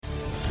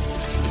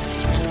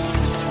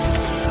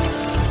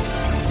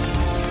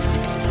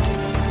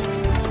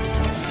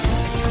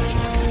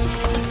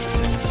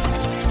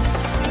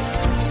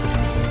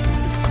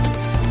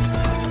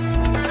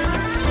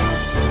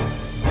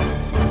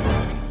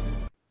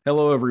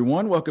Hello,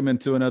 everyone. Welcome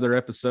into another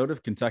episode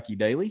of Kentucky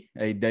Daily,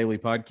 a daily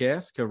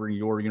podcast covering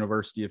your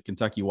University of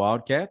Kentucky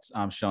Wildcats.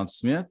 I'm Sean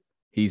Smith.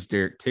 He's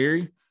Derek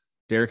Terry.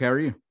 Derek, how are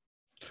you?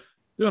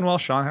 Doing well,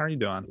 Sean. How are you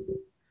doing?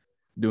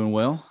 Doing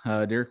well.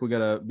 Derek, we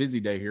got a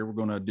busy day here. We're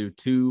going to do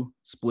two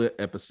split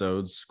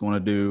episodes. Going to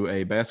do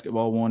a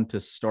basketball one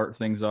to start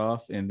things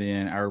off, and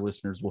then our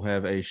listeners will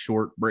have a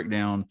short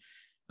breakdown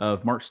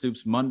of Mark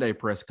Stoops' Monday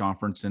press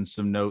conference and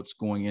some notes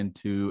going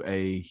into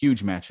a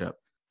huge matchup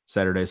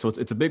Saturday. So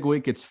it's a big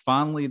week. It's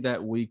finally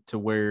that week to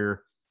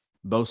where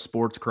both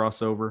sports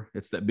cross over.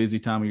 It's that busy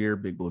time of year,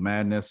 Big Blue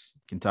Madness,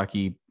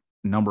 Kentucky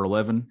number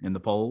 11 in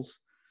the polls,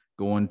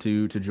 going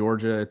to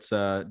Georgia. It's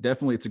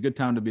definitely it's a good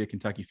time to be a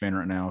Kentucky fan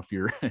right now if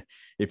you're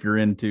if you're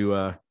into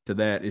to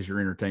that is your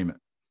entertainment.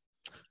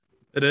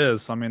 It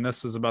is. I mean,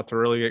 this is about to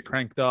really get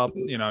cranked up.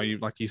 You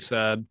like you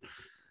said,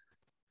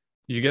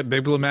 you get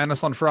Big Blue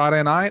Madness on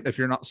Friday night. If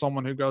you're not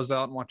someone who goes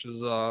out and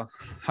watches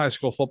high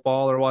school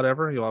football or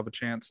whatever, you'll have a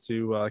chance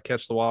to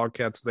catch the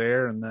Wildcats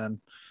there. And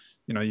then,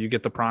 you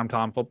get the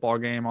primetime football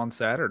game on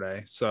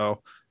Saturday.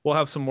 So we'll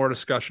have some more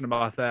discussion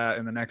about that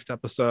in the next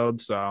episode.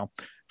 So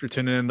if you're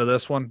tuning into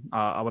this one,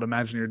 I would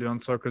imagine you're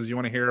doing so because you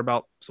want to hear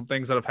about some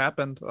things that have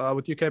happened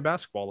with UK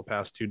basketball the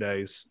past 2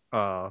 days.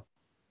 Past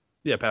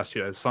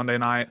 2 days. Sunday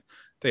night,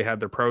 they had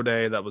their pro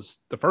day. That was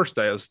the first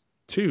day. It was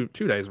two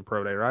days of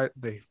pro day, right?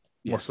 They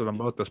listed them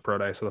both this pro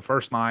day. So the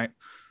first night,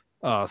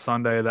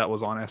 Sunday, that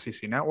was on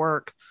SEC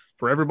Network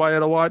for everybody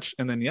to watch.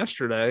 And then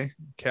yesterday,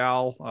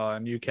 Cal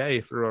and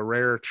UK threw a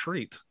rare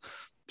treat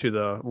to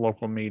the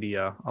local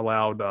media,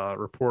 allowed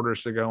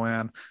reporters to go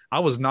in. I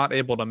was not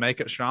able to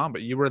make it, Sean,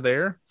 but you were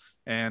there.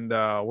 And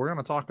we're going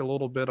to talk a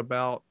little bit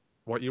about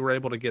what you were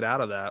able to get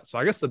out of that. So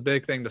I guess the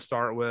big thing to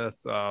start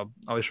with, at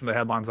least from the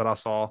headlines that I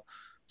saw,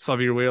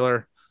 Sahvir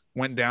Wheeler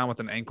went down with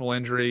an ankle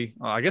injury.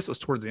 I guess it was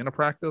towards the end of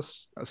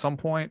practice at some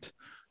point.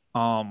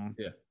 Yeah.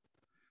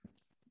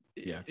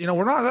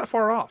 We're not that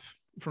far off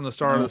from the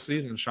start of the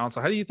season, Sean.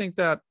 So how do you think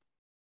that,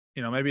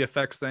 maybe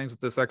affects things with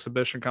this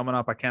exhibition coming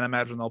up? I can't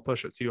imagine they'll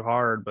push it too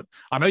hard, but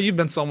I know you've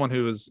been someone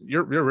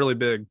you're a really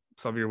big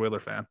Sahvir Wheeler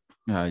fan.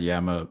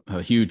 I'm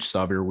a huge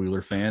Sahvir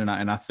Wheeler fan.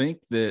 And I think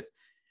that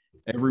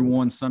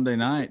everyone Sunday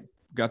night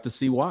got to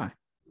see why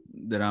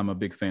that I'm a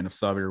big fan of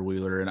Sahvir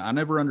Wheeler. And I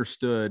never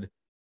understood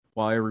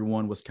why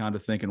everyone was kind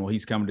of thinking, well,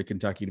 he's coming to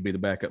Kentucky to be the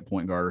backup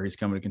point guard, or he's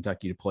coming to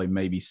Kentucky to play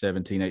maybe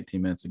 17,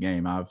 18 minutes a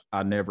game.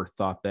 I never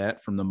thought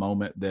that from the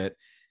moment that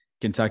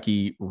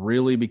Kentucky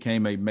really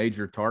became a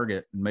major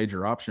target,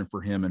 major option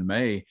for him in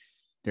May.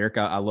 Derek,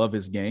 I love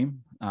his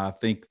game. I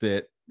think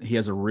that he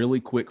has a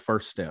really quick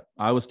first step.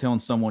 I was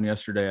telling someone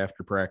yesterday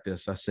after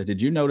practice, I said,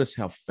 did you notice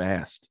how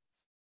fast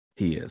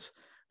he is?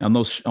 On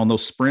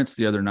those sprints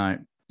the other night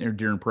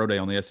during Pro Day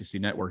on the SEC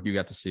Network, you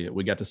got to see it.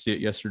 We got to see it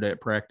yesterday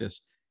at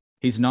practice.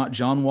 He's not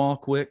John Wall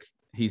quick.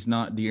 He's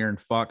not De'Aaron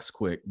Fox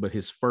quick, but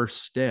his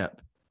first step,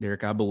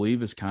 Derek, I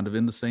believe, is kind of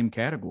in the same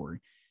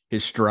category.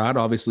 His stride,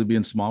 obviously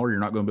being smaller, you're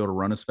not going to be able to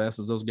run as fast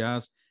as those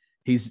guys.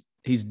 He's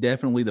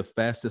definitely the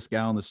fastest guy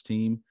on this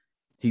team.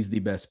 He's the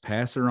best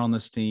passer on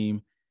this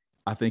team.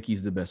 I think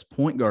he's the best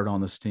point guard on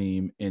this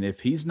team. And if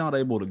he's not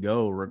able to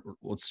go,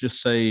 let's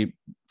just say,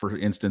 for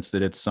instance,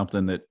 that it's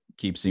something that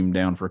keeps him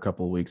down for a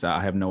couple of weeks.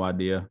 I have no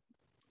idea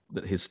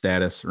that his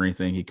status or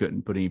anything. He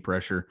couldn't put any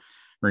pressure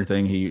or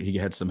anything. He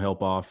had some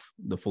help off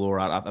the floor.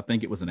 I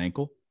think it was an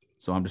ankle.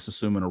 So I'm just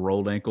assuming a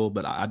rolled ankle,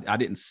 but I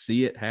didn't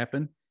see it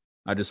happen.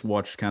 I just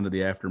watched kind of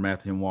the aftermath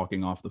of him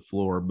walking off the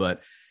floor.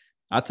 But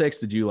I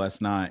texted you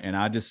last night, and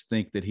I just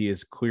think that he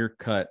is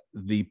clear-cut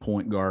the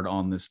point guard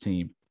on this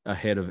team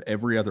ahead of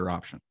every other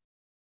option.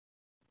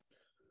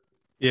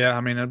 Yeah, I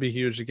mean, it'd be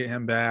huge to get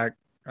him back.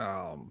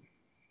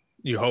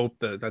 You hope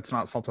that that's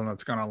not something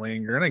that's going to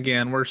linger. And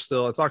again, it's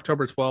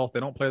October 12th.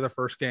 They don't play their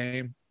first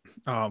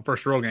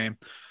real game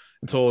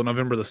until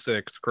November the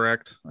 6th,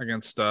 correct?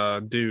 Against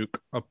Duke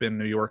up in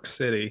New York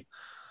City.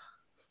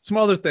 Some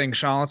other things,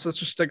 Sean, let's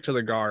just stick to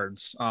the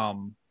guards.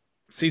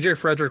 CJ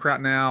Frederick right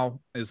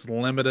now is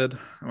limited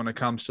when it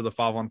comes to the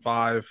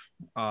 5-on-5.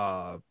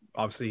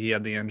 Obviously, he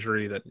had the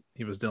injury that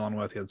he was dealing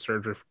with. He had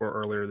surgery for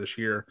earlier this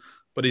year,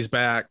 but he's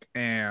back.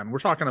 And we're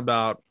talking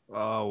about,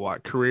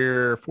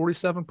 career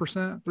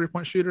 47%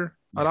 three-point shooter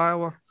at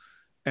Iowa.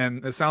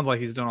 And it sounds like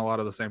he's doing a lot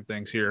of the same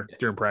things here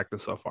during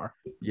practice so far.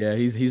 Yeah,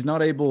 he's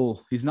not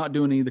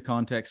doing any of the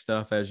contact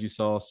stuff as you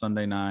saw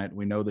Sunday night.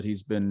 We know that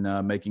he's been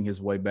making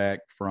his way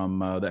back from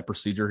that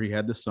procedure he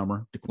had this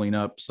summer to clean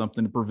up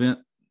something to prevent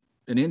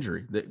an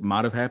injury that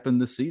might have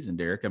happened this season,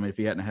 Derek. I mean, if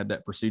he hadn't had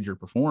that procedure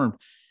performed.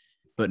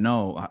 But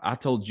no, I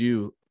told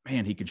you,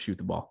 man, he could shoot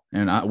the ball.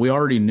 And we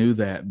already knew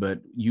that. But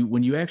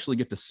when you actually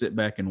get to sit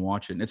back and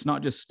watch it, and it's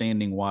not just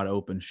standing wide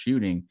open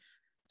shooting.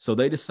 So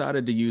they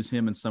decided to use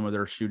him in some of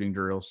their shooting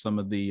drills, some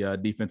of the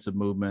defensive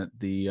movement,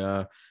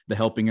 the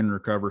helping and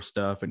recover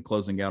stuff, and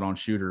closing out on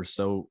shooters.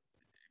 So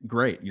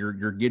great,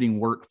 you're getting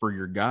work for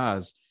your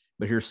guys.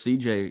 But here's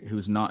CJ,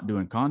 who's not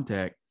doing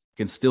contact,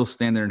 can still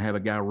stand there and have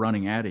a guy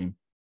running at him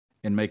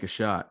and make a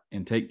shot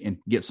and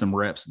get some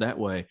reps that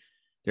way.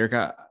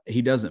 Derek,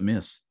 he doesn't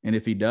miss, and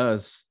if he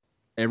does,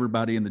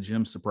 everybody in the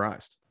gym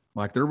surprised.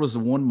 Like there was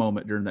one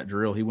moment during that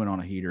drill, he went on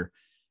a heater,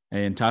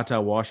 and Ty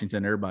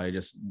Washington, everybody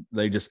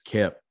they just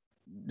kept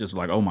just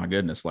like, oh my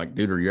goodness, like,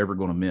 dude, are you ever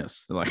going to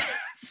miss? Like,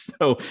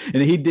 so,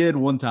 and he did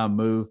one time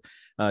move.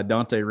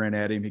 Dante ran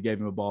at him. He gave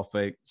him a ball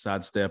fake,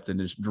 sidestepped, and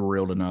just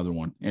drilled another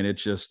one. And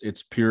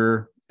it's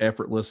pure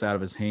effortless out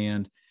of his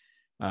hand.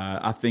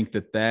 I think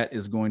that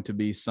is going to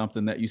be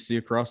something that you see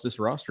across this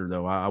roster,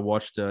 though. I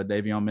watched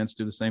Davion Mintz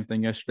do the same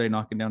thing yesterday,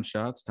 knocking down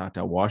shots. Ty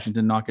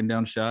Washington knocking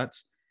down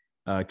shots.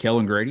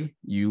 Kellen Grady,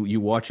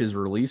 you watch his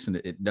release, and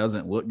it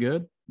doesn't look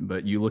good.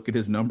 But you look at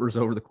his numbers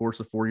over the course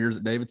of 4 years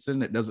at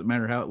Davidson, it doesn't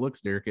matter how it looks,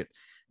 Derek.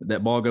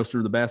 That ball goes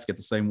through the basket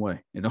the same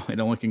way. It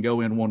only can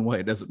go in one way.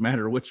 It doesn't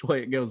matter which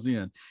way it goes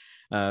in.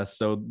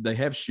 So they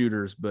have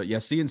shooters, but yeah,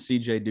 seeing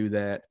CJ do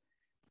that,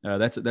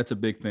 that's a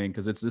big thing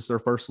because this is their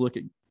first look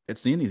at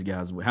seeing these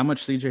guys. How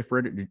much CJ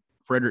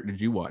Frederick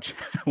did you watch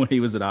when he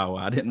was at Iowa?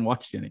 I didn't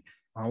watch any.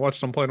 I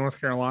watched him play North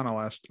Carolina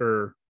I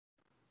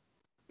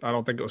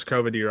don't think it was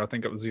COVID year. I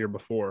think it was the year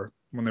before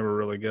when they were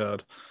really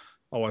good.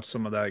 I watched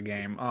some of that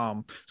game.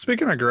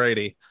 Speaking of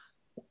Grady,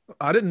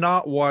 I did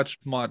not watch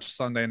much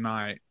Sunday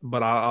night,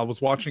 but I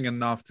was watching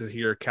enough to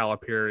hear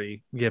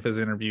Calipari give his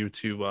interview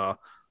to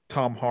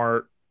Tom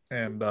Hart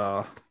and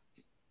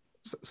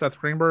Seth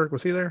Greenberg.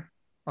 Was he there?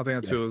 I think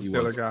that's who was the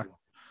other guy.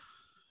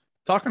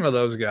 Talking to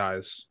those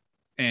guys,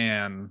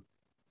 and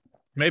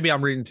maybe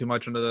I'm reading too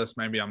much into this,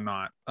 maybe I'm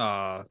not.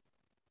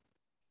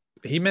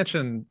 He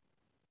mentioned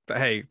that,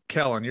 hey,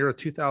 Kellen, you're a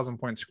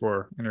 2,000-point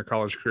scorer in your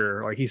college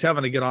career. Like, he's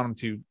having to get on him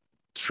to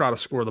try to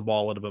score the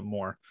ball a little bit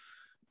more.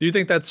 Do you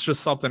think that's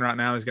just something right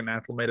now he's getting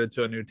acclimated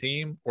to a new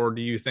team, or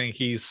do you think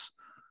he's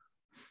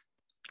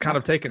kind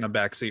of taking a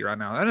back seat right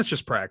now? And it's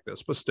just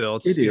practice, but still,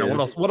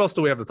 what else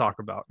do we have to talk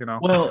about,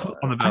 well,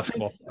 on the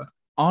basketball side?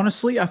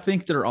 Honestly, I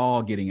think they're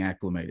all getting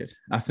acclimated.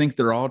 I think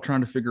they're all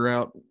trying to figure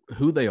out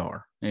who they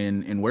are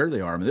and where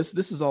they are. I mean,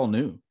 this is all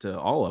new to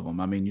all of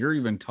them. I mean, you're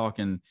even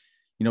talking,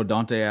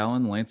 Dante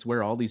Allen, Lance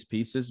Ware, all these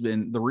pieces.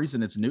 And the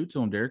reason it's new to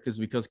them, Derek, is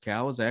because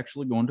Cal is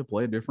actually going to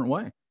play a different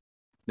way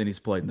than he's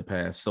played in the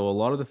past. So a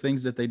lot of the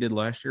things that they did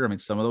last year, I mean,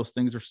 some of those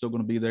things are still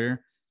going to be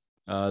there.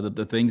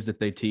 The things that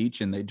they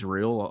teach and they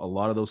drill, a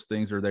lot of those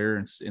things are there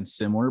and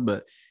similar,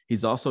 but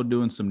he's also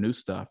doing some new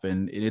stuff,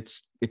 and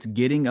it's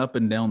getting up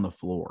and down the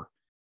floor.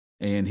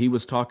 And he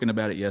was talking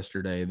about it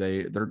yesterday.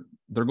 They're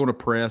going to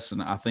press,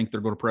 and I think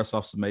they're going to press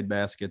off some made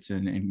baskets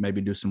and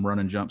maybe do some run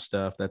and jump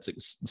stuff. That's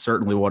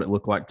certainly what it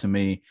looked like to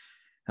me,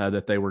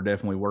 that they were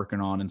definitely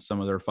working on in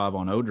some of their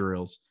 5-on-0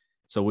 drills.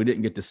 So we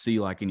didn't get to see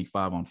like any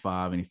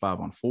 5-on-5, any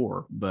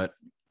 5-on-4. But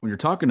when you're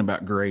talking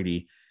about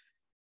Grady,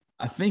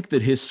 I think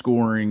that his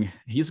scoring,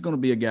 he's going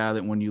to be a guy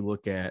that when you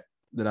look at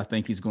that, I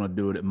think he's going to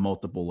do it at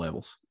multiple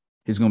levels.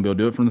 He's going to be able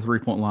to do it from the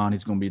three-point line.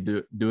 He's going to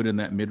be do it in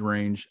that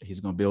mid-range.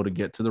 He's going to be able to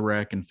get to the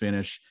rack and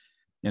finish.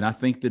 And I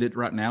think that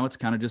right now it's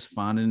kind of just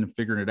finding and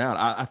figuring it out.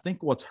 I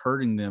think what's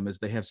hurting them is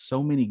they have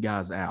so many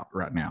guys out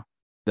right now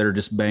that are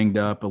just banged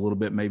up a little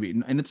bit maybe.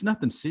 And it's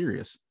nothing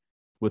serious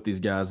with these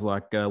guys.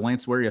 Like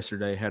Lance Ware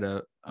yesterday had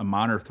a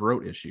minor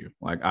throat issue.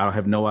 Like, I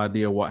have no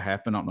idea what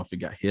happened. I don't know if he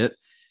got hit,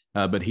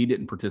 but he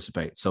didn't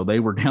participate. So they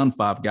were down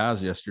 5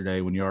 guys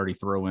yesterday when you already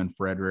throw in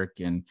Frederick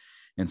and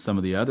some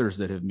of the others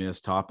that have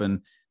missed.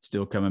 Toppin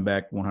still coming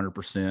back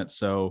 100%.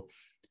 So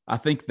I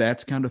think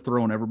that's kind of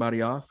throwing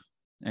everybody off.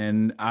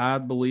 And I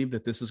believe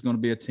that this is going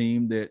to be a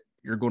team that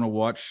you're going to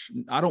watch.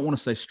 I don't want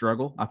to say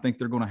struggle. I think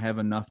they're going to have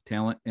enough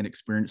talent and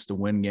experience to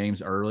win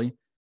games early,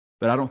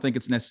 but I don't think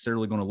it's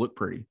necessarily going to look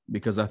pretty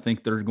because I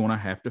think they're going to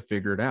have to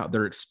figure it out.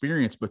 They're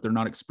experienced, but they're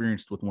not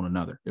experienced with one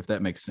another, if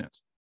that makes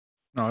sense.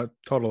 No, it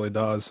totally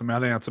does. I mean, I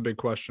think that's a big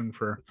question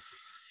for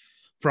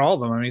all of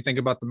them. I mean, think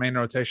about the main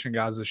rotation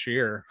guys this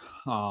year.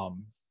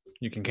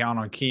 You can count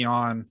on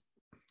Keon.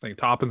 I think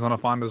Toppin's going to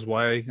find his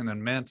way, and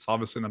then Mintz,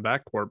 obviously, in the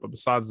backcourt. But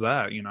besides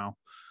that, a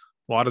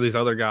lot of these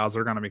other guys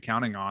they're going to be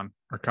counting on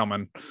are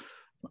coming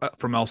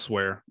from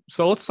elsewhere.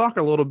 So let's talk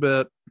a little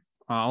bit.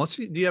 Let's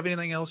see. Do you have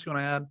anything else you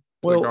want to add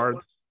to the guard?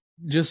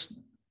 Just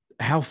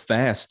how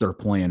fast they're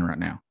playing right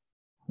now.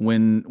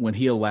 When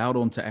he allowed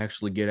them to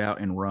actually get out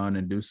and run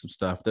and do some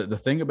stuff. The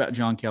thing about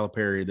John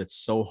Calipari that's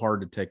so hard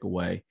to take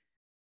away,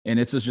 and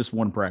it's just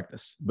one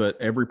practice, but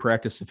every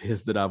practice of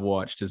his that I've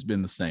watched has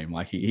been the same.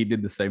 Like he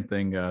did the same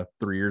thing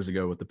 3 years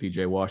ago with the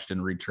PJ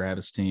Washington, Reed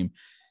Travis team.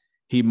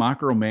 He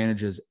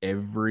micromanages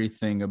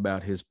everything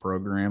about his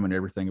program and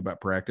everything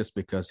about practice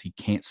because he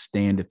can't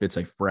stand if it's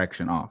a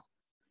fraction off.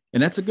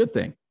 And that's a good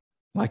thing.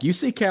 Like you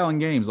see Cal in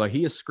games, like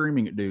he is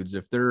screaming at dudes.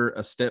 If they're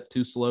a step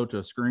too slow to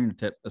a screen,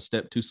 a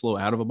step too slow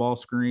out of a ball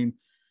screen,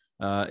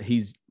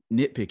 he's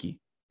nitpicky.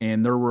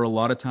 And there were a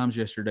lot of times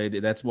yesterday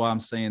that's why I'm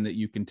saying that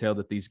you can tell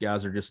that these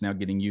guys are just now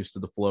getting used to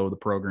the flow of the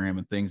program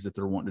and things that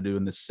they're wanting to do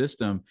in this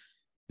system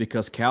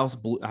because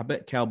I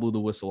bet Cal blew the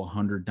whistle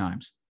 100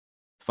 times,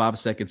 5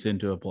 seconds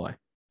into a play,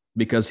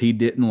 because he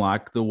didn't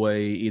like the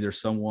way either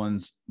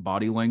someone's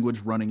body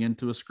language running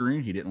into a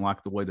screen. He didn't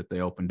like the way that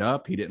they opened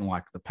up. He didn't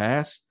like the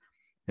pass.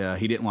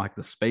 He didn't like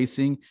the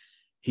spacing.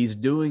 He's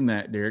doing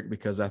that, Derek,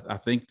 because I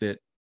think that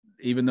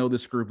even though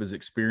this group is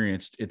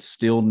experienced, it's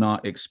still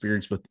not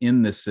experienced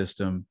within this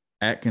system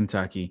at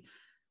Kentucky.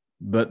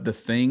 But the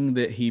thing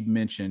that he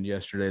mentioned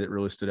yesterday that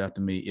really stood out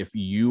to me, if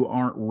you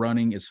aren't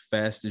running as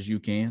fast as you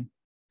can,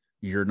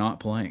 you're not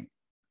playing.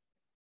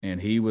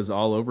 And he was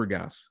all over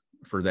guys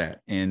for that.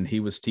 And he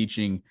was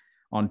teaching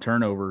on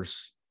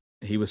turnovers.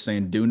 He was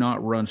saying, do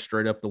not run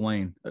straight up the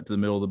lane to the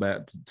middle of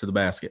to the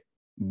basket.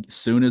 As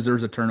soon as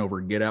there's a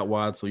turnover, get out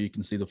wide so you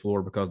can see the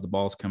floor because the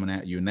ball's coming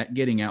at you. And that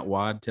getting out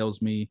wide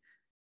tells me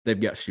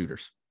they've got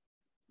shooters.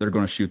 They're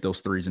going to shoot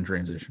those threes in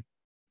transition.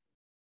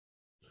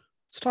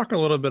 Let's talk a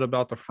little bit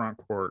about the front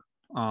court.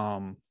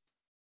 You've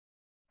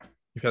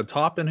had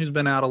Toppin, who's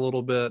been out a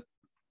little bit,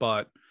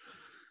 but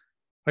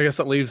I guess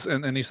that leaves,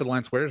 and you said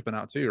Lance Ware's been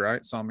out too,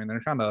 right? So, I mean, they're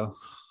kind of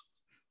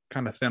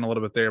thin a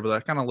little bit there, but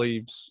that kind of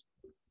leaves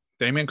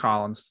Damian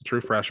Collins, the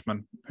true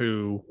freshman,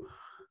 who,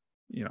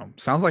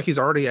 sounds like he's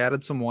already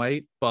added some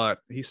weight, but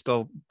he's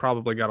still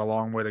probably got a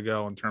long way to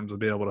go in terms of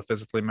being able to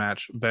physically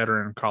match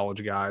veteran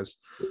college guys.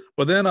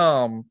 But then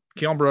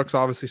Keon Brooks,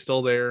 obviously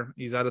still there.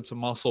 He's added some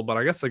muscle, but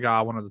I guess the guy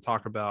I wanted to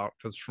talk about,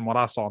 because from what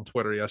I saw on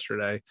Twitter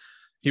yesterday,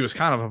 he was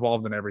kind of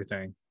involved in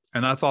everything,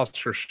 and that's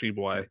Oscar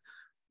Tshiebwe.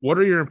 What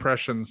are your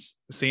impressions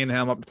seeing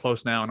him up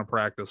close now in a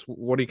practice?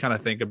 What do you kind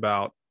of think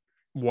about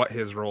what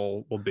his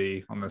role will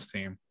be on this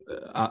team?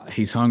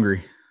 He's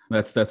hungry.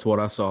 That's what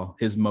I saw.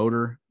 His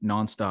motor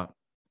nonstop,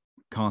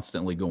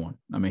 constantly going.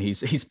 I mean,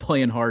 he's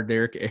playing hard,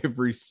 Derek,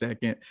 every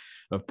second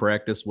of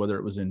practice, whether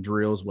it was in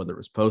drills, whether it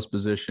was post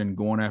position,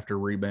 going after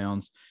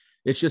rebounds.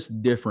 It's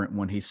just different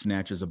when he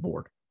snatches a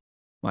board.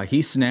 Like,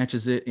 he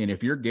snatches it, and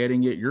if you're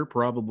getting it, you're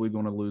probably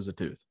going to lose a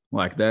tooth.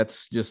 Like,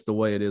 that's just the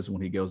way it is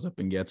when he goes up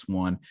and gets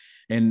one.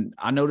 And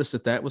I noticed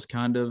that was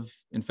kind of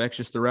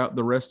infectious throughout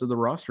the rest of the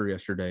roster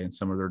yesterday in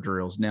some of their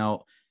drills.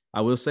 Now,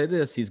 I will say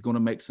this, he's going to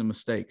make some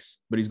mistakes,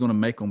 but he's going to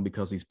make them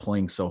because he's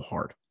playing so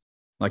hard.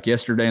 Like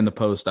yesterday in the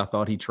post, I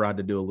thought he tried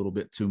to do a little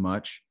bit too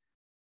much,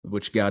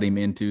 which got him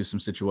into some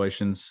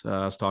situations.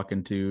 I was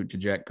talking to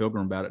Jack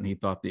Pilgrim about it, and he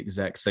thought the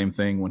exact same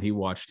thing when he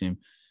watched him.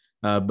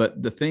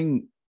 But the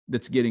thing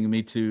that's getting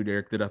me too,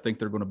 Derek, that I think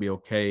they're going to be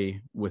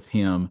okay with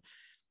him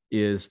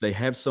is they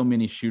have so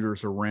many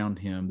shooters around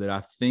him that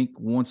I think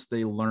once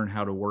they learn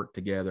how to work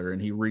together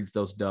and he reads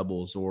those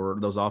doubles or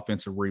those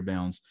offensive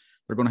rebounds,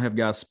 they're going to have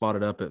guys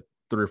spotted up at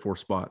 3 or 4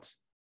 spots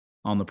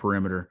on the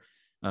perimeter.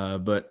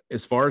 But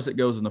as far as it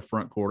goes in the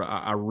front court,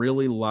 I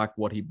really like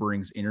what he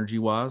brings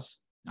energy-wise.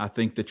 I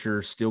think that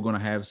you're still going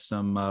to have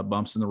some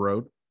bumps in the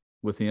road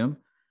with him.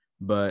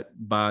 But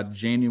by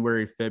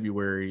January,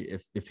 February,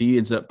 if he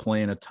ends up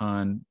playing a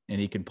ton and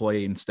he can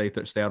play and stay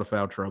out of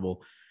foul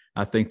trouble,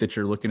 I think that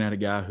you're looking at a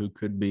guy who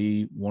could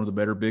be one of the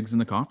better bigs in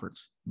the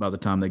conference by the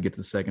time they get to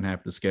the second half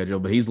of the schedule.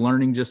 But he's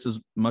learning just as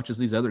much as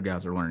these other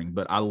guys are learning.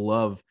 But I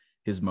love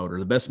his motor,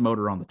 the best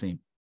motor on the team.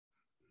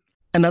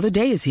 Another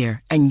day is here,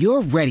 and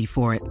you're ready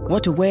for it.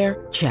 What to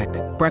wear? Check.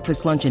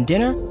 Breakfast, lunch, and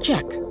dinner?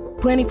 Check.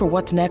 Planning for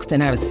what's next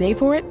and how to save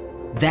for it?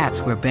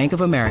 That's where Bank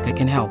of America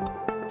can help.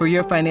 For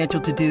your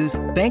financial to-dos,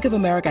 Bank of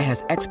America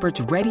has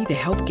experts ready to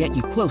help get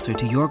you closer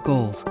to your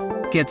goals.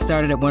 Get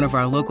started at one of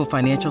our local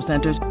financial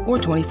centers or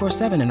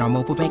 24/7 in our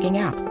mobile banking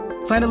app.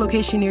 Find a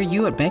location near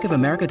you at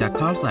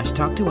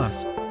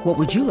bankofamerica.com/talktous. What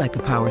would you like the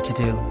power to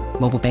do?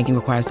 Mobile banking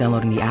requires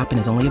downloading the app and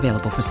is only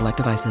available for select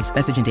devices.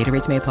 Message and data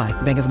rates may apply.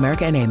 Bank of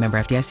America NA, member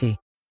FDIC.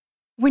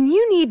 When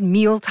you need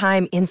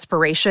mealtime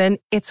inspiration,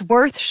 it's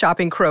worth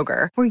shopping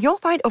Kroger, where you'll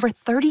find over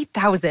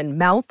 30,000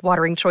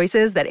 mouth-watering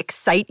choices that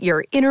excite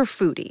your inner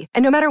foodie.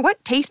 And no matter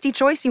what tasty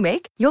choice you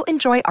make, you'll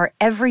enjoy our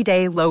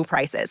everyday low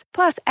prices,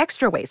 plus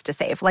extra ways to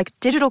save, like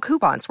digital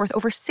coupons worth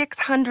over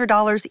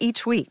 $600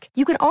 each week.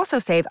 You can also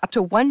save up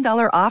to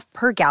 $1 off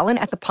per gallon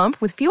at the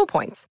pump with fuel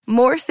points.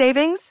 More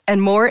savings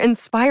and more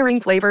inspiring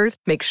flavors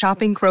make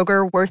shopping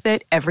Kroger worth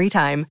it every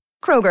time.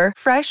 Kroger,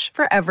 fresh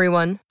for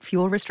everyone.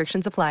 Fuel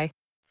restrictions apply.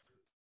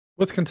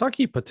 With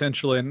Kentucky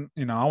potentially,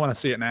 and I want to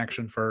see it in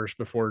action first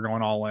before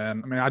going all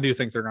in. I mean, I do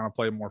think they're going to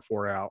play more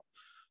 4 out,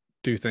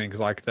 do things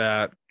like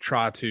that,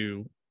 try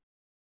to,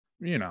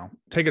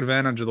 take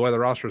advantage of the way the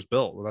roster is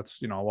built.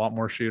 That's, a lot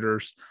more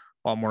shooters,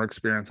 a lot more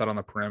experience out on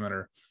the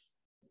perimeter.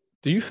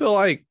 Do you feel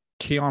like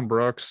Keon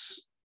Brooks,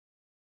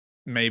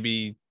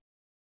 maybe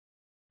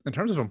in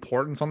terms of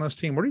importance on this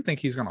team, where do you think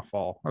he's going to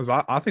fall? Because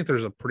I think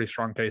there's a pretty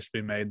strong case to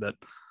be made that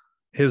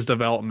his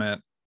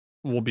development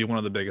will be one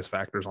of the biggest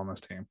factors on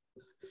this team.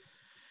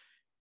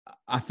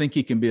 I think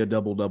he can be a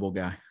double-double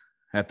guy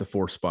at the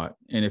 4 spot.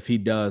 And if he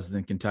does,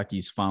 then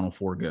Kentucky's Final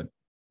Four good,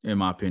 in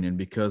my opinion,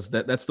 because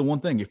that's the one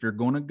thing. If you're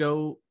going to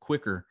go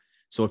quicker,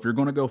 so if you're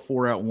going to go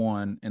 4 out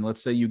 1, and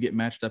let's say you get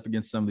matched up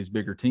against some of these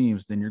bigger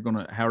teams, then you're going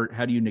to –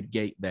 how do you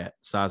negate that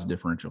size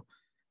differential?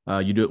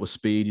 You do it with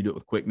speed. You do it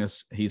with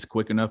quickness. He's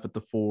quick enough at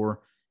the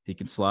 4. He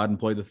can slide and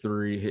play the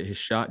 3. His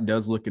shot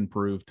does look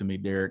improved to me,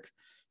 Derek.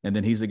 And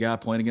then he's a guy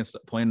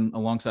playing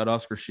alongside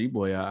Oscar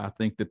Tshiebwe. I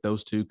think that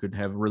those two could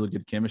have really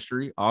good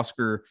chemistry.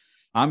 Oscar,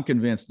 I'm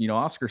convinced,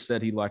 Oscar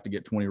said he'd like to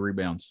get 20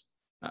 rebounds.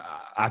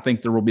 I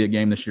think there will be a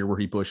game this year where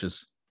he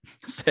pushes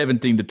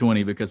 17 to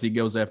 20 because he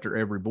goes after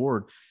every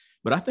board.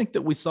 But I think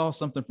that we saw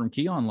something from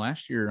Keon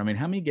last year. I mean,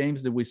 how many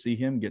games did we see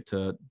him get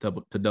to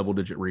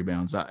double-digit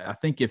rebounds? I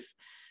think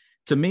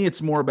to me,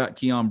 it's more about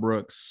Keon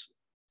Brooks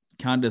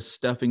kind of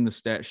stuffing the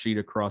stat sheet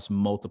across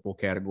multiple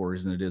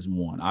categories than it is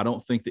one. I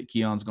don't think that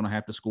Keon's going to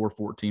have to score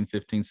 14,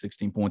 15,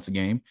 16 points a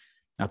game.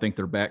 I think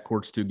their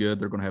backcourt's too good.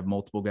 They're going to have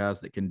multiple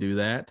guys that can do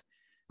that.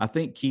 I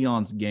think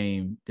Keon's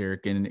game,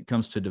 Derek, and it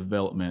comes to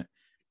development,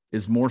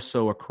 is more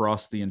so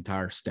across the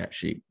entire stat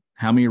sheet.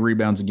 How many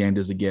rebounds a game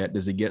does he get?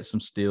 Does he get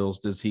some steals?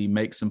 Does he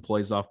make some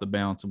plays off the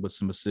bounce with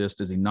some assists?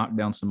 Does he knock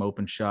down some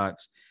open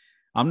shots?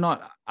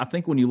 I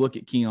think when you look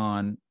at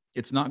Keon,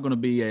 it's not going to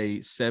be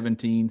a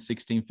 17,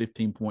 16,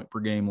 15 point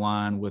per game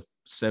line with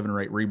 7 or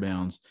 8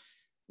 rebounds.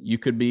 You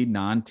could be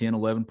 9, 10,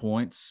 11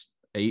 points,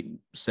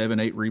 7,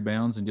 8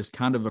 rebounds, and just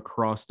kind of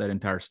across that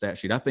entire stat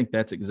sheet. I think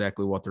that's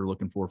exactly what they're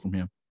looking for from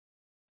him.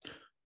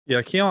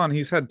 Yeah, Keon,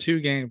 he's had 2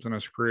 games in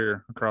his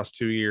career across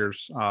 2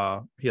 years.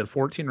 He had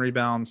 14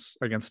 rebounds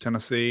against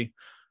Tennessee.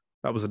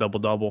 That was a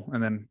double-double.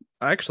 And then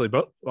that's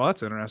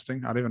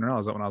interesting. I didn't even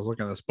realize that when I was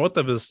looking at this. Both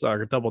of his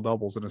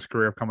double-doubles in his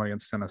career have come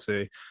against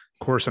Tennessee.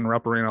 Of course, in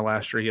Rupp Arena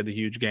last year, he had the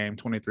huge game,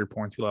 23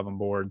 points, 11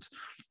 boards.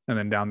 And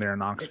then down there in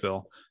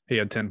Knoxville, he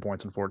had 10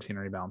 points and 14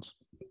 rebounds.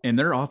 And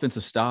their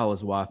offensive style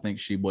is why I think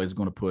Tshiebwe is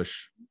going to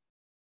push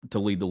to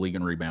lead the league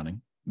in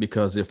rebounding.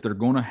 Because if they're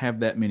going to have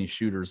that many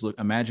shooters, look,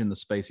 imagine the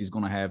space he's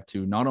going to have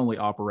to not only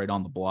operate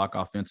on the block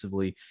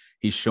offensively,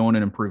 he's showing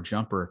an improved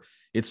jumper.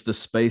 It's the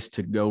space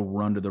to go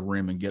run to the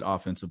rim and get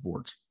offensive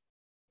boards.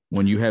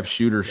 When you have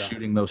shooters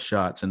shooting those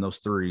shots and those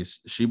threes,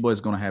 Tshiebwe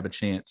is going to have a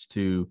chance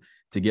to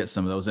get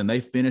some of those. And they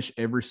finish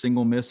every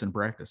single miss in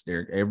practice,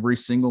 Derek. Every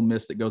single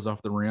miss that goes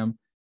off the rim,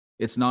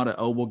 it's not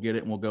we'll get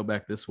it and we'll go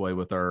back this way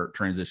with our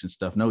transition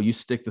stuff. No, you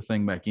stick the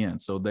thing back in.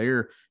 So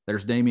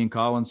there's Damian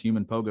Collins,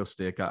 human pogo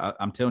stick.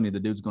 I'm telling you, the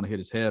dude's going to hit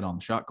his head on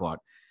the shot clock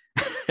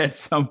at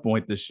some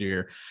point this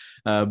year.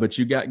 But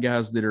you got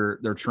guys they're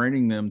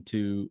training them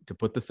to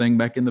put the thing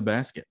back in the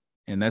basket.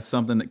 And that's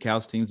something that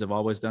Cal's teams have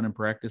always done in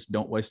practice.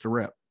 Don't waste a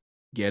rep.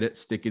 Get it,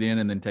 stick it in,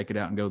 and then take it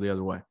out and go the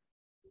other way.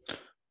 I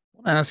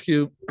want to ask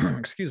you,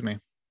 excuse me.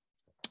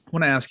 I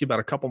want to ask you about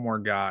a couple more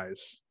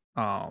guys.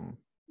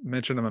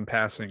 Mentioned them in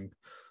passing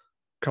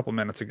a couple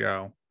minutes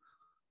ago.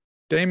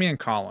 Damian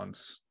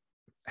Collins,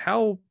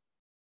 how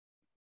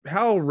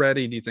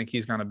ready do you think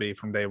he's going to be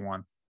from day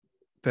one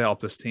to help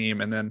this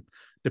team? And then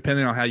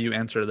depending on how you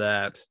answer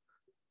that,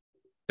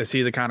 is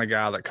he the kind of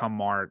guy that come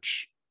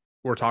March,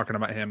 we're talking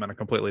about him in a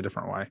completely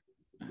different way?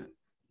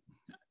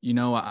 You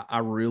know, I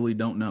really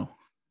don't know.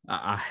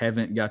 I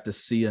haven't got to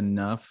see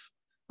enough.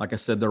 Like I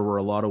said, there were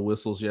a lot of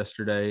whistles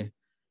yesterday.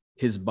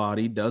 His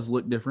body does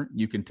look different.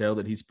 You can tell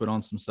that he's put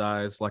on some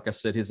size. Like I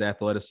said, his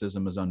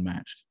athleticism is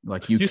unmatched.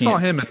 Like you saw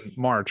him in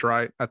March,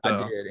 right? I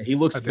did. He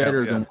looks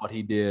better than what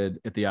he did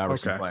at the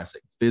Iverson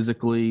Classic.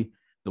 Physically,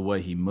 the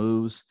way he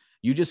moves.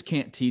 You just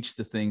can't teach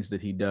the things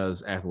that he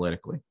does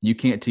athletically. You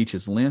can't teach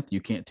his length.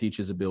 You can't teach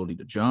his ability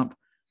to jump.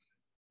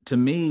 To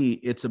me,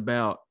 it's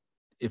about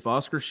if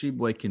Oscar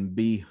Tshiebwe can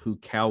be who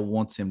Cal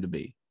wants him to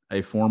be,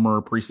 a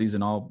former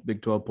preseason All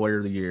Big 12 Player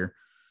of the Year.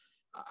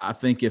 I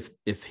think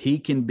if he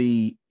can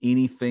be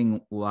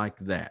anything like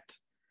that,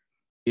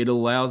 it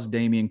allows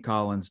Damian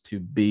Collins to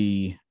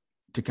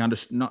kind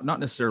of not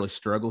necessarily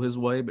struggle his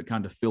way, but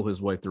kind of feel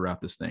his way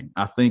throughout this thing.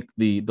 I think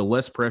the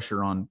less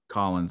pressure on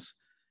Collins,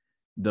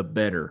 the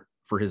better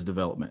for his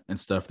development and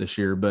stuff this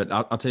year. But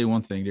I'll tell you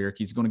one thing, Derek,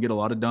 he's going to get a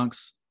lot of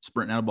dunks,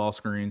 sprinting out of ball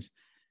screens.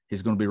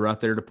 He's going to be right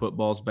there to put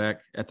balls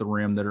back at the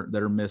rim that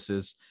are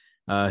misses.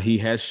 He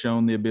has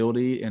shown the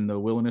ability and the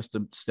willingness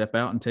to step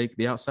out and take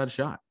the outside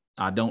shot.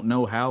 I don't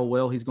know how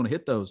well he's going to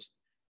hit those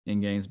in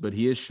games, but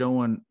he is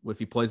showing if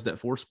he plays that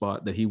 4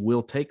 spot that he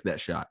will take that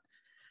shot.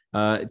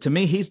 To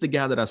me, he's the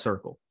guy that I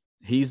circle.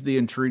 He's the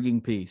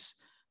intriguing piece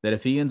that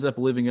if he ends up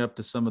living up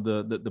to some of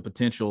the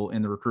potential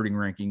in the recruiting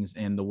rankings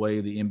and the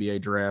way the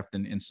NBA draft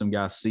and some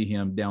guys see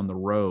him down the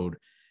road,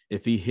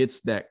 if he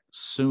hits that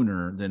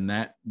sooner,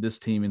 then this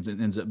team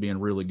ends up being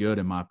really good,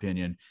 in my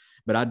opinion.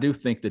 But I do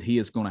think that he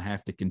is going to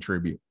have to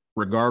contribute.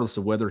 Regardless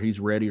of whether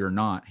he's ready or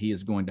not, he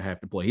is going to have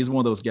to play. He's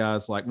one of those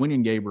guys like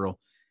Wenyen Gabriel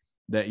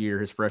that year,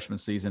 his freshman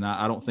season.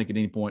 I don't think at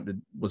any point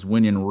was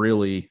Wenyen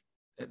really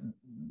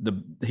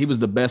he was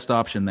the best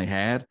option they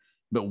had,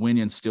 but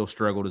Wenyen still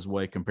struggled his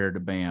way compared to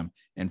Bam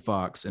and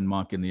Fox and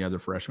Monk and the other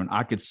freshmen.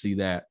 I could see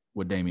that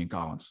with Damian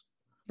Collins.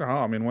 Oh,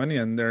 I mean,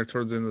 Wenyen there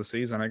towards the end of the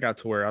season, I got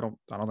to where I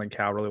don't think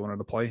Cal really wanted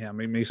to play him.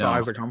 I mean, he saw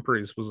Isaac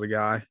Humphries was the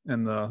guy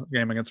in the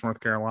game against North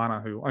Carolina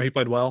who he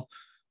played well,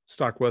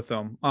 stuck with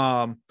them.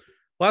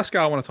 Last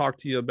guy I want to talk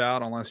to you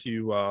about, unless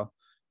you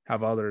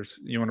have others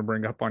you want to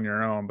bring up on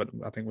your own, but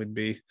I think we'd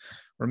be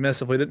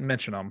remiss if we didn't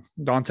mention him.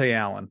 Dante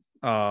Allen,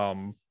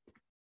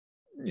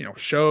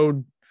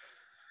 showed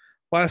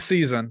last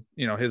season,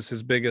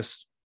 his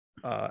biggest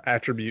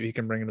attribute he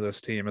can bring into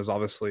this team is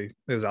obviously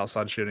his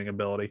outside shooting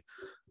ability.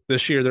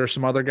 This year, there are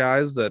some other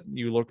guys that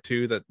you look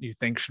to that you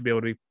think should be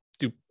able to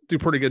do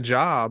pretty good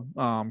job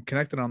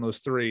connecting on those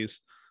threes.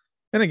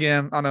 And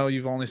again, I know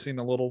you've only seen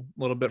a little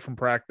bit from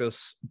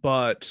practice,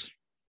 but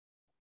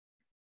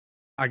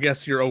I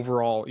guess your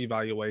overall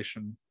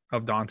evaluation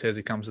of Dante as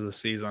he comes to the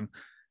season.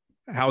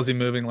 How's he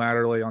moving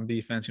laterally on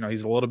defense?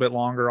 He's a little bit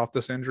longer off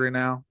this injury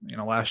now.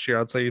 Last year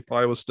I'd say he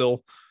probably was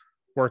still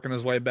working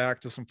his way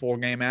back to some full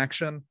game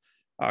action.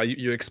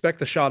 You expect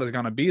the shot is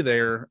going to be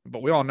there,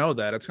 but we all know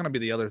that it's going to be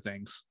the other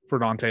things for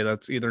Dante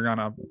that's either going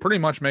to pretty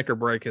much make or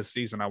break his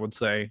season, I would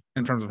say,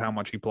 in terms of how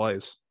much he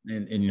plays.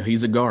 And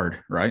he's a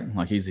guard, right?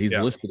 Like he's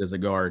listed as a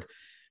guard,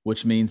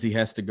 which means he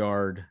has to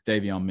guard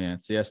Davion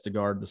Mintz. He has to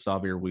guard the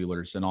Xavier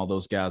Wheelers and all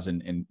those guys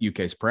in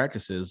UK's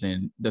practices.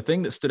 And the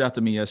thing that stood out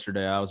to me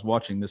yesterday, I was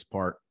watching this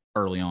part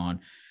early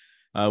on.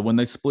 When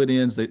they split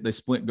ends, they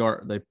split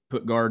guard. They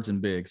put guards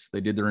and bigs. They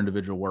did their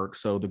individual work.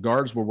 So the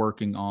guards were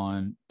working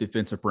on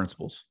defensive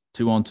principles: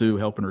 2-on-2,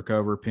 helping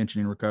recover, pinching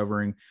and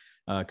recovering,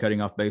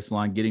 cutting off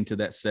baseline, getting to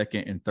that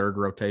second and third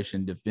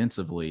rotation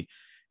defensively.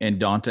 And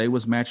Dante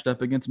was matched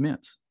up against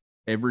Mintz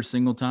every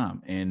single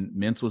time, and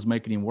Mintz was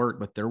making him work.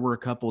 But there were a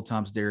couple of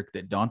times, Derek,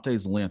 that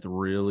Dante's length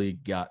really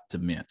got to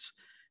Mintz.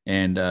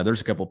 And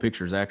there's a couple of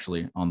pictures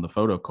actually on the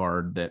photo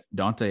card that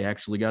Dante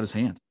actually got his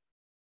hand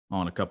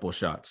on a couple of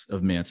shots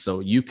of Mintz. So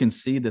you can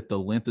see that the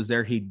length is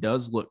there. He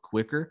does look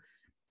quicker.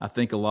 I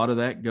think a lot of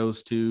that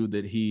goes to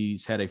that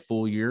he's had a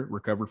full year,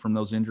 recovered from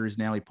those injuries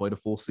now. He played a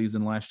full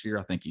season last year.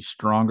 I think he's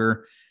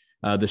stronger.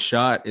 The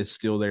shot is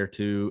still there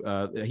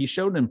too. He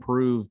showed an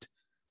improved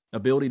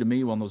ability to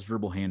me on those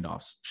dribble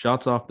handoffs,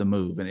 shots off the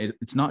move. And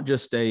it's not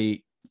just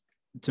to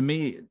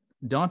me,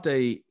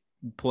 Dante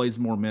plays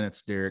more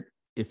minutes, Derek,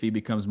 if he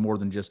becomes more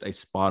than just a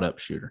spot up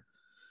shooter,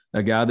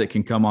 a guy that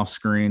can come off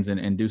screens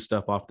and do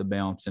stuff off the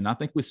bounce. And I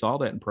think we saw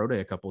that in Pro Day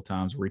a couple of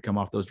times where he come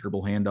off those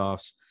dribble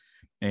handoffs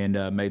and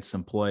made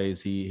some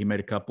plays. He made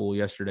a couple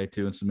yesterday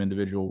too, and some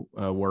individual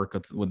work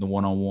with the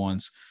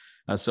one-on-ones.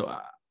 So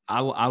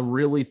I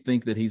really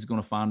think that he's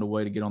going to find a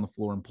way to get on the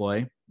floor and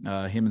play.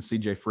 Him and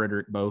CJ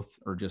Frederick both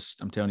are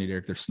just, I'm telling you,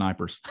 Derek, they're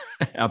snipers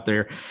out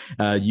there.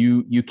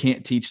 You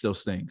can't teach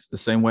those things. The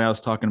same way I was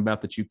talking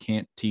about that you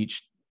can't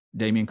teach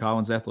Damian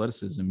Collins'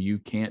 athleticism. You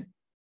can't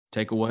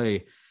take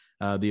away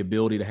the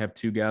ability to have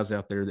two guys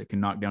out there that can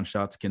knock down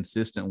shots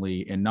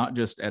consistently and not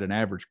just at an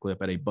average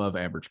clip, at a above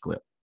average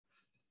clip.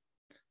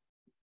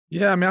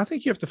 Yeah, I mean, I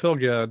think you have to feel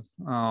good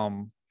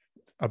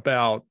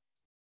about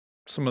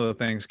some of the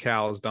things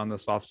Cal has done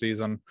this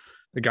offseason,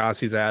 the guys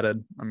he's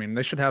added. I mean,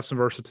 they should have some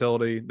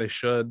versatility. They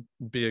should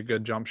be a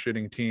good jump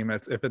shooting team. I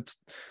feel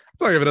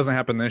like if it doesn't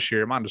happen this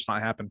year, it might just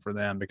not happen for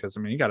them because,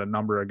 I mean, you got a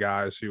number of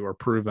guys who are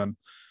proven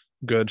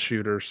good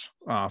shooters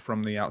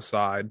from the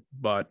outside,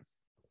 but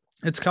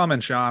it's coming,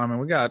 Sean. I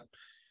mean, I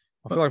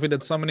feel like we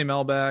did so many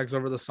mailbags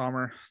over the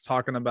summer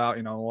talking about,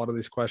 a lot of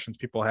these questions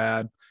people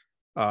had.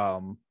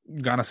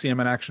 Gonna see him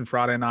in action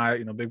Friday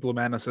night. Big Blue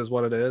Madness is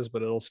what it is,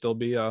 but it'll still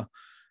be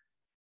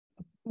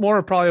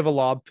more probably of a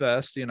lob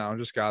fest,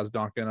 just guys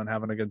dunking and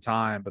having a good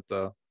time. But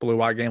the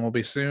blue-white game will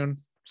be soon.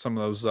 Some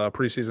of those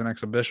preseason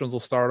exhibitions will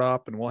start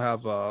up, and we'll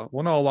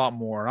know a lot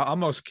more. I'm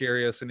most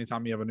curious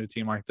anytime you have a new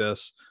team like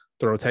this,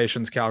 the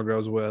rotations Cal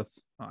goes with,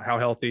 how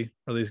healthy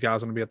are these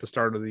guys going to be at the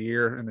start of the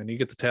year, and then you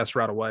get the test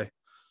right away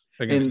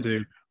against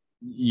Duke.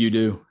 You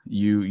do.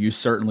 You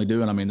certainly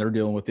do. And I mean, they're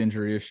dealing with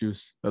injury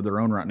issues of their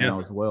own right now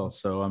as well.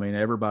 So, I mean,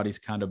 everybody's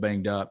kind of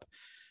banged up.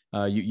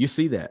 You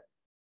see that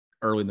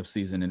early in the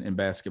season in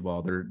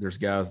basketball. There's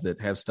guys that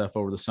have stuff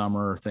over the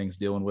summer, things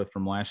dealing with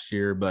from last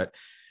year. But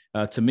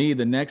to me,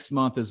 the next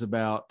month is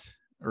about,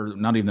 or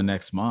not even the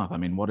next month. I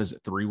mean, what is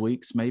it, 3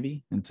 weeks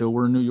maybe until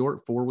we're in New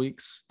York? 4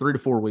 weeks, 3 to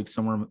 4 weeks,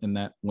 somewhere in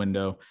that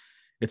window.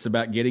 It's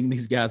about getting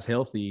these guys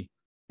healthy.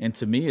 And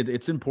to me,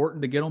 it's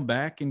important to get them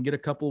back and get a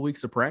couple of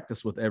weeks of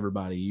practice with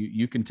everybody.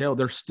 You can tell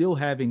they're still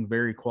having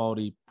very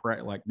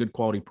good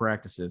quality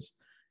practices,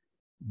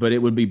 but it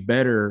would be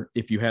better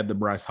if you had the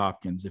Bryce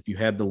Hopkins, if you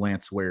had the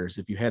Lance Wares,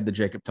 if you had the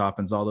Jacob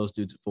Toppins, all those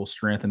dudes at full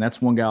strength. And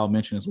that's one guy I'll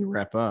mention as we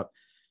wrap up.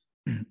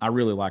 I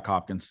really like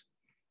Hopkins,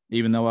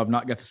 even though I've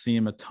not got to see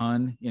him a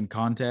ton in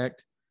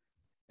contact.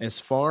 As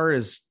far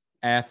as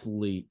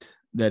athlete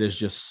that is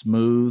just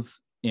smooth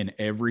in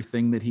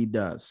everything that he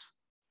does.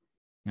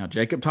 Now,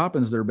 Jacob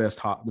Toppin's the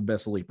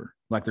best leaper.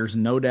 Like, there's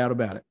no doubt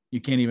about it. You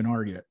can't even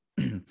argue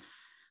it.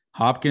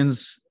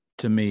 Hopkins,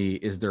 to me,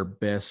 is their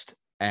best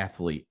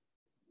athlete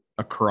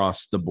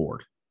across the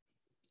board.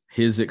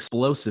 His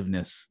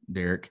explosiveness,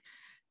 Derek,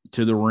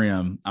 to the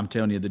rim, I'm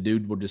telling you, the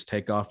dude will just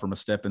take off from a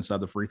step inside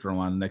the free throw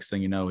line. The next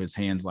thing you know, his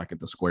hand's like at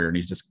the square, and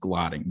he's just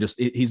gliding.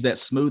 He's that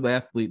smooth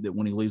athlete that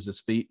when he leaves his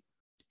feet,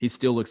 he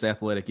still looks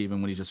athletic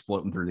even when he's just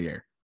floating through the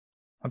air.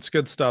 That's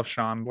good stuff,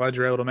 Sean. Glad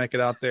you're able to make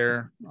it out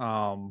there.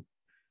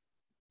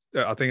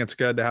 I think it's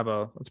good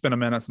to it's been a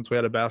minute since we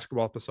had a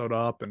basketball episode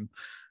up. And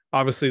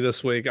obviously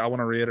this week, I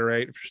want to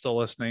reiterate, if you're still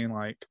listening,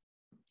 like,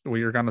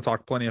 we are going to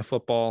talk plenty of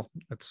football.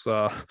 It's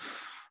the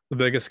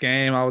biggest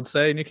game, I would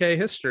say, in UK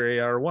history,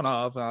 or one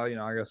of,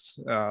 I guess,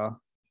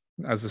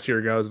 as this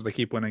year goes, if they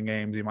keep winning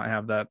games, you might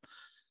have that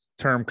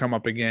term come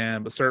up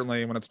again. But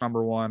certainly when it's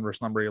number 1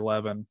 versus number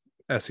 11,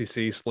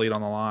 SEC slate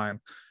on the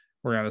line,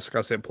 we're going to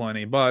discuss it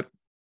plenty. But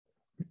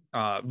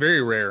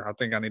very rare. I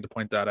think I need to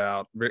point that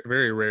out. Very,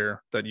 very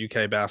rare that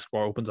UK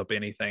basketball opens up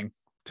anything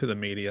to the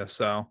media.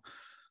 So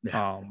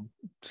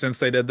since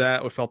they did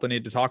that, we felt the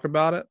need to talk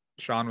about it.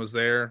 Sean was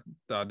there,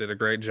 did a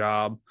great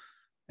job.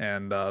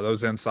 And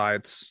those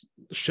insights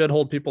should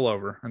hold people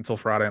over until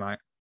Friday night.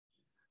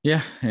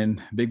 Yeah,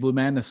 and Big Blue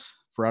Madness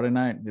Friday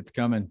night, it's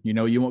coming. You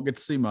know, you won't get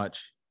to see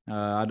much.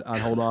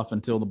 I'd hold off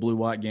until the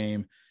Blue-White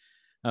game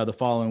the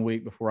following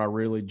week before I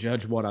really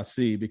judge what I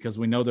see, because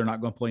we know they're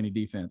not going to play any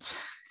defense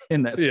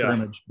in that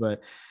scrimmage.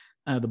 But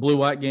the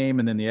Blue-White game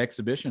and then the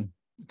exhibition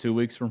 2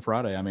 weeks from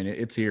Friday, I mean,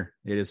 it's here.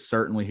 It is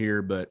certainly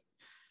here, but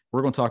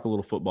we're going to talk a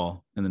little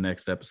football in the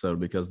next episode,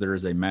 because there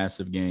is a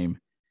massive game,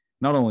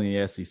 not only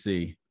in the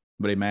SEC,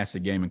 but a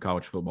massive game in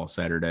college football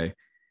Saturday.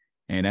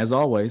 And as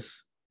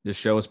always, this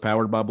show is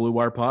powered by Blue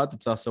Wire Pods.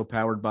 It's also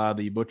powered by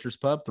the Butcher's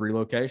Pub, 3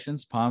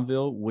 locations,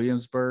 Pineville,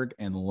 Williamsburg,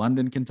 and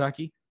London,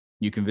 Kentucky.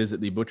 You can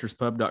visit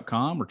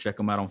thebutcherspub.com or check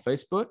them out on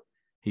Facebook.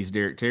 He's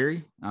Derek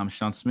Terry. I'm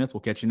Sean Smith.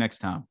 We'll catch you next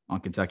time on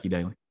Kentucky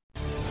Daily.